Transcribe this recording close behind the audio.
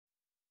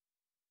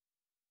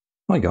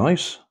Hi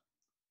guys,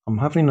 I'm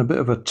having a bit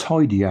of a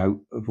tidy out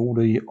of all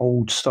the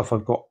old stuff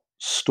I've got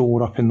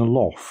stored up in the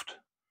loft.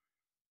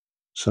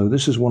 So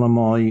this is one of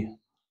my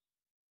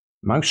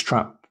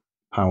mousetrap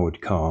powered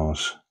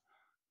cars,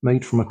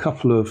 made from a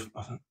couple of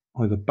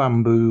either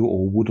bamboo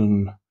or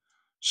wooden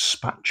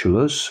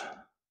spatulas,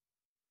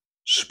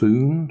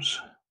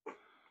 spoons.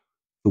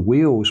 The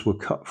wheels were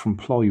cut from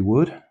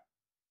plywood.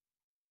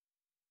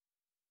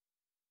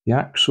 The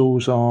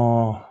axles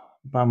are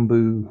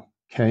bamboo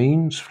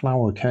canes,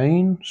 flower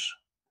canes,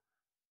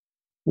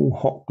 all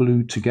hot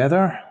glued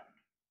together.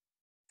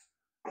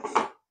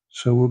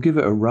 So we'll give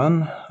it a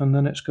run and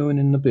then it's going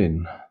in the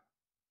bin.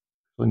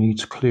 I need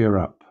to clear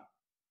up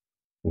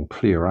or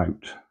clear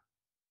out.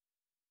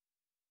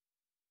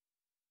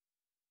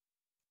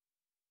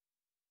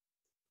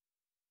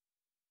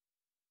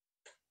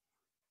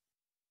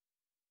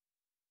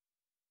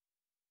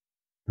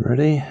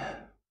 Ready?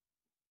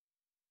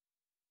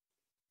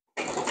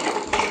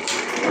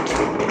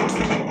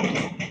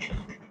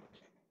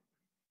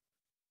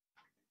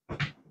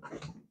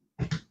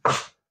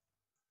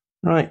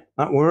 Right,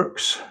 that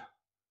works.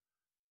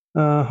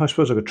 I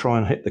suppose I could try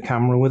and hit the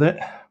camera with it.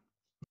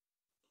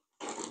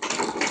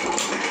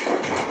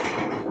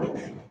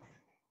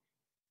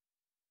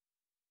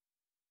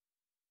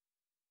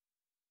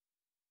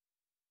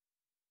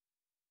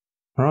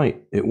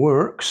 Right, it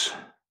works.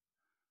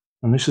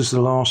 And this is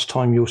the last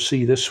time you'll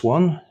see this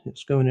one.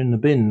 It's going in the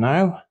bin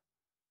now.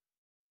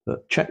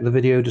 But check the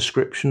video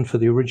description for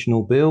the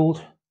original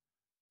build.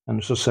 And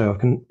as I say,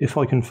 if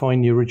I can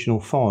find the original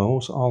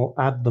files, I'll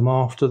add them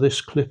after this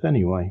clip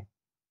anyway.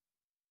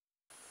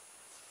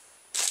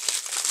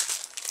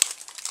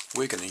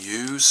 We're going to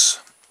use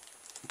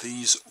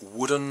these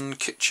wooden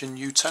kitchen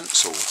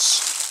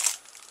utensils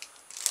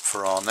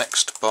for our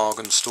next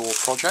bargain store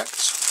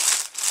project.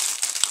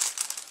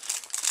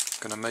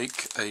 Going to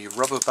make a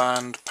rubber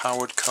band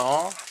powered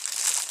car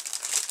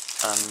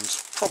and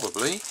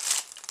probably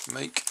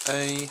make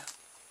a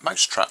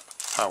mousetrap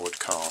powered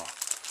car,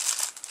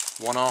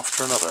 one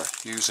after another,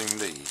 using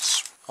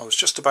these. I was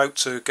just about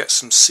to get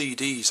some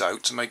CDs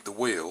out to make the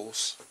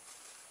wheels,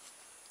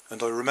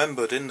 and I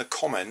remembered in the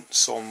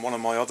comments on one of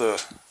my other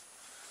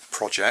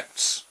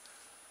projects,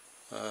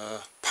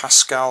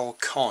 Pascal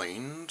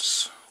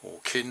Kines,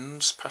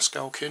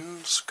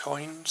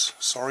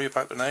 sorry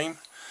about the name,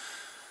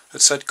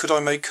 had said, could I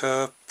make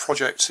a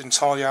project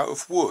entirely out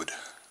of wood?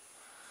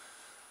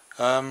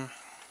 So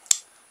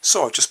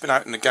I've just been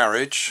out in the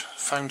garage,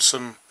 found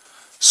some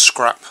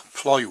scrap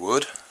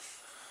plywood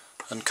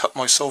and cut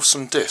myself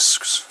some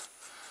discs.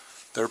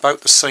 They're about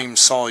the same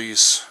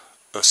size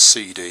as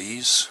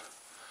CDs.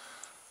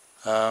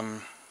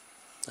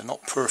 They're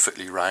not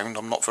perfectly round,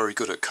 I'm not very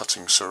good at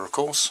cutting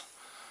circles,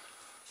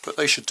 but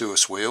they should do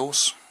us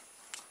wheels.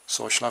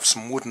 So I shall have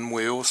some wooden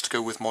wheels to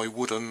go with my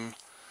wooden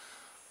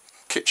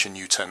kitchen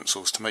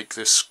utensils to make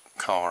this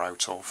car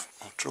out of.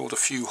 I've drilled a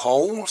few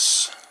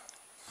holes.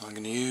 I'm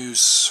going to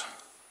use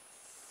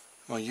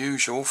my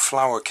usual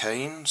flower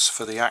canes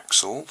for the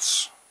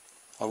axles.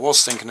 I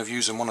was thinking of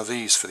using one of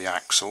these for the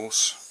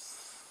axles,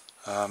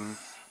 but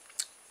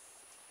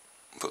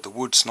the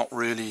wood's not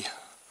really,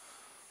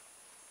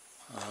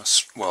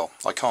 well,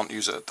 I can't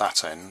use it at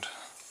that end,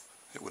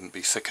 it wouldn't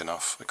be thick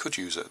enough. I could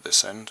use it at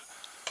this end,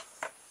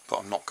 but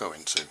I'm not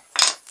going to.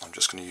 I'm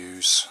just going to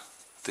use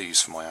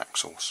these for my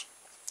axles.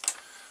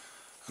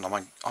 And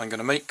I'm going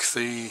to make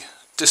the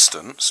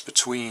distance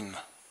between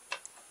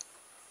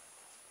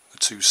the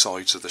two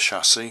sides of the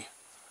chassis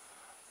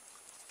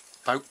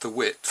about the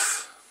width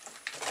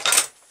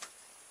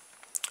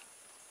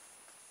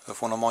of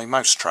one of my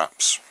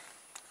mousetraps,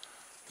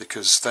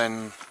 because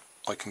then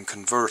I can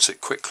convert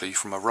it quickly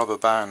from a rubber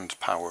band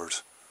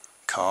powered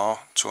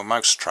car to a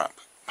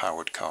mousetrap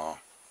powered car.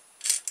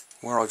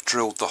 Where I've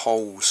drilled the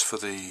holes for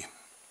the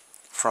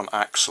front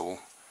axle,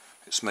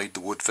 it's made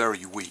the wood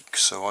very weak,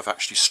 so I've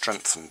actually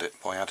strengthened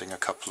it by adding a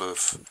couple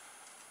of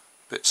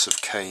bits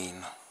of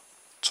cane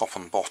top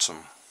and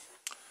bottom.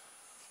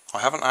 I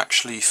haven't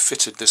actually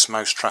fitted this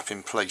mousetrap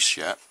in place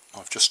yet.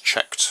 I've just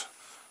checked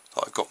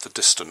that I've got the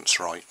distance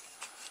right.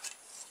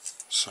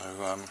 So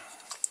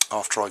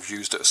after I've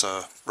used it as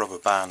a rubber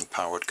band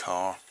powered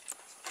car,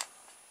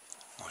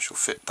 I shall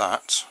fit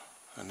that,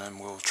 and then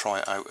we'll try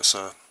it out as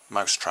a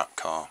mousetrap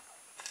car.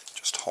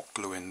 Just hot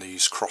gluing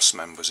these cross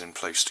members in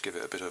place to give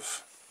it a bit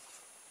of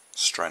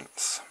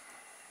strength.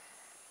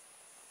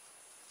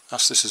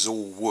 As this is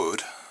all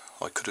wood,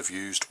 I could have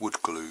used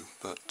wood glue,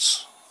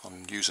 but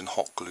I'm using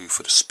hot glue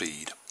for the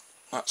speed.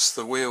 That's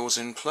the wheels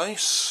in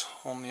place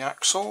on the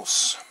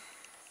axles.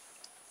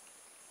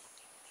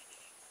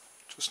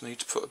 Just need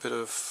to put a bit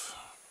of,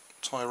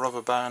 tie a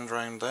rubber band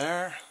around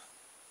there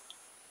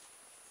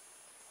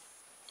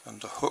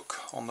and a hook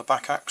on the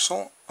back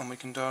axle, and we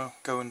can go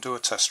and do a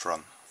test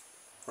run.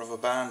 Rubber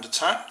band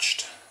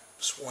attached,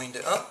 just wind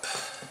it up,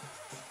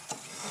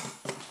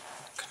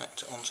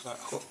 connect it onto that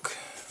hook.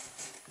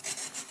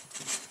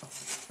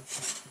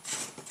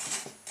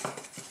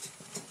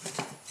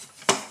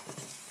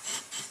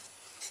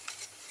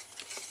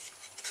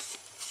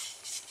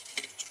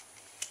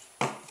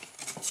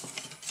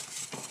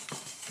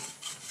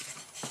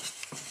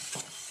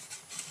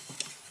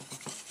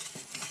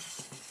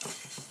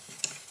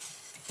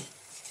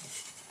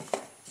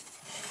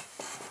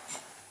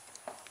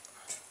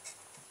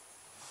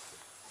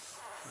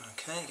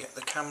 Okay, get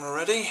the camera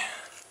ready.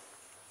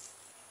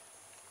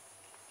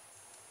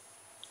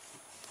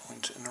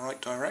 Point it in the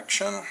right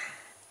direction.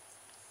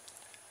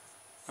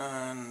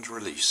 And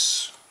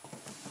release.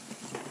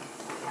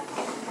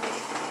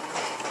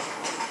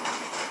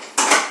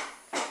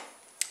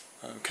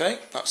 Okay,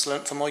 that's the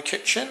length of my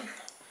kitchen.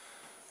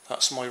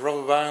 That's my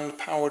rubber band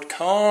powered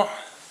car.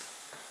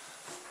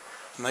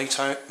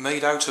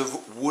 Made out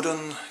of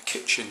wooden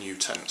kitchen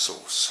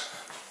utensils.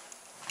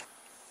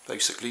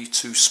 Basically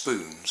 2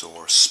 spoons,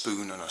 or a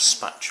spoon and a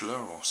spatula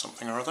or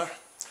something or other.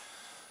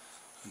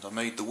 And I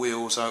made the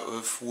wheels out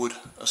of wood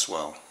as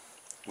well.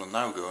 We'll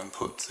now go and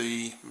put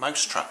the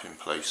mousetrap in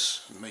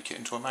place and make it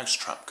into a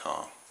mousetrap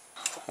car.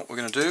 What we're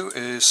going to do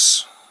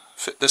is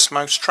fit this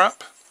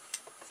mousetrap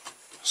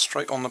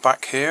straight on the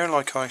back here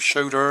like I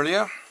showed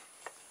earlier.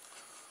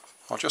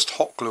 I'll just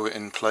hot glue it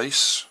in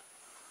place.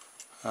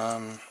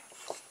 I've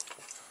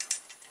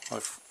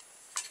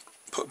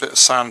put a bit of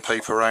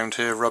sandpaper around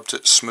here, rubbed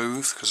it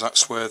smooth, because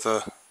that's where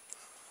the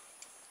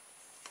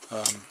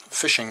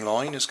fishing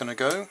line is going to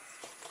go.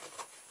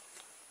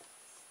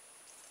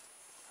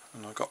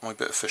 And I've got my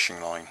bit of fishing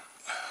line.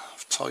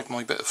 I've tied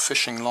my bit of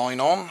fishing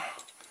line on.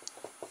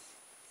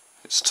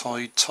 It's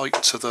tied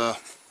tight to the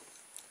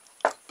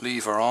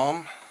lever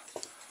arm,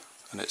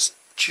 and it's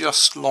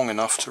just long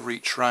enough to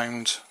reach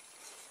round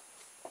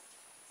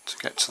to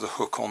get to the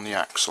hook on the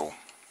axle.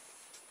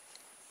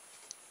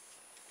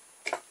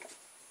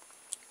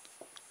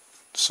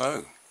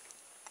 So,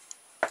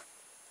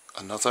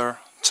 another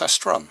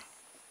test run.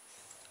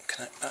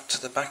 Connect that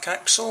to the back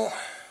axle.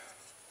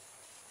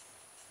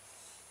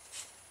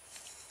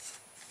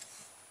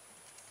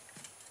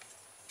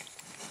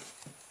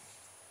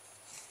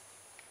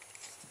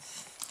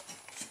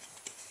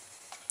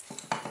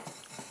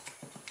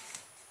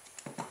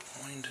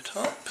 Wind it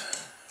up.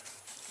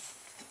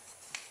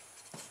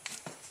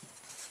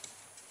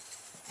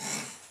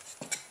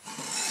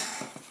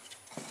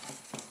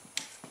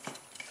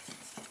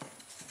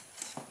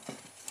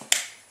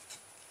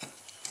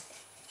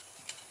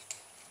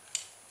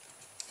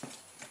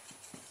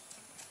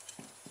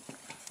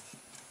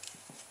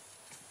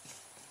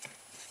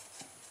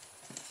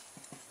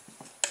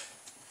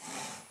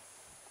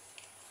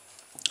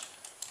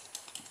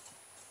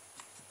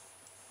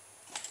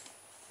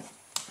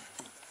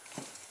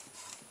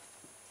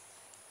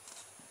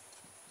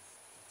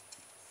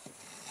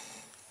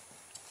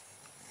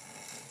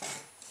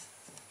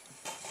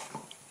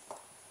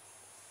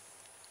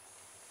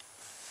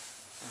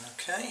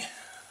 Okay,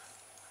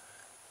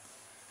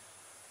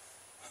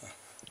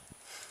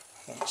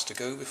 wants to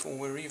go before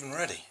we're even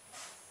ready.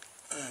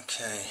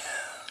 Okay,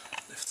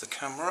 lift the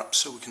camera up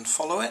so we can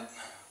follow it.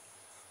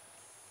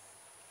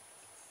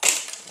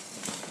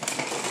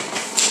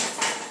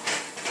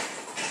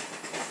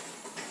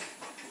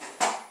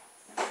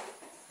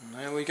 And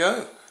there we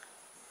go.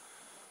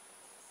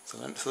 The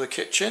length of the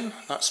kitchen,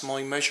 that's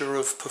my measure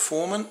of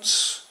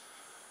performance,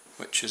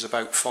 which is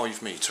about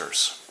 5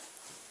 meters.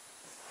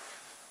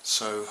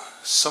 So,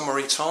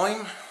 summary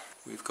time,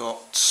 we've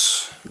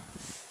got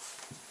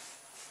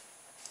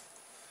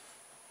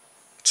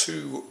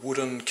 2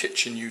 wooden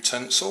kitchen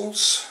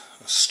utensils,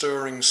 a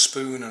stirring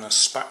spoon and a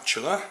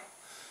spatula,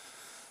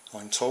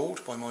 I'm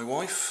told by my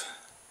wife.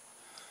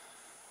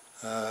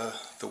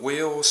 The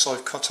wheels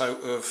I've cut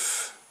out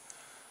of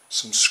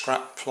some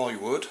scrap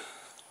plywood,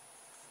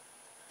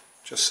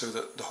 just so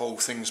that the whole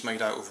thing's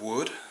made out of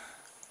wood.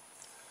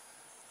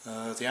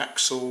 The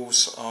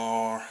axles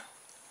are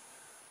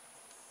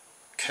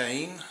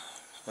cane,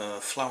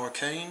 flower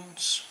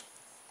canes.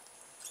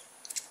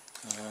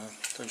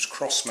 Those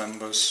cross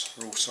members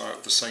are also out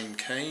of the same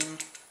cane.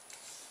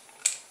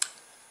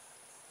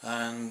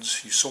 And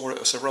you saw it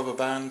as a rubber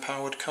band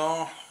powered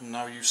car, and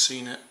now you've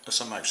seen it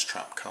as a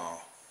mousetrap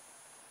car.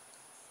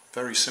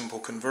 Very simple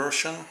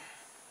conversion.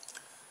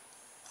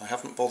 I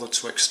haven't bothered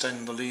to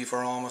extend the lever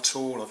arm at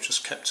all, I've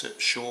just kept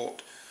it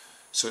short,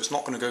 so it's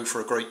not going to go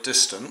for a great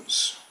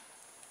distance,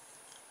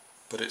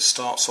 but it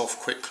starts off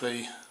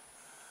quickly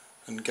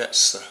and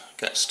gets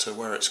to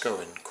where it's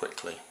going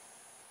quickly.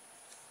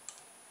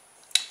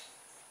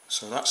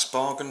 So that's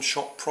Bargain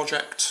Shop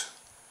project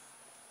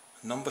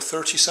number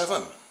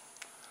 37.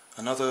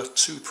 Another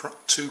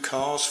two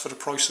cars for the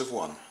price of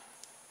one.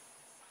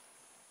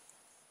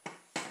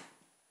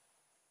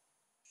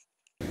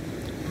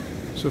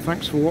 So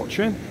thanks for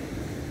watching.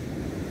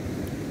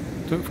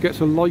 Don't forget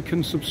to like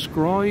and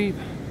subscribe.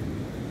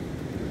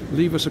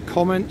 Leave us a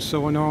comment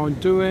so I know how I'm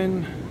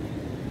doing.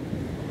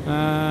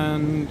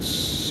 And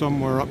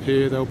somewhere up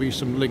here there'll be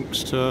some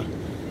links to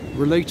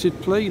related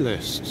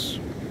playlists.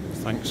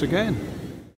 Thanks again.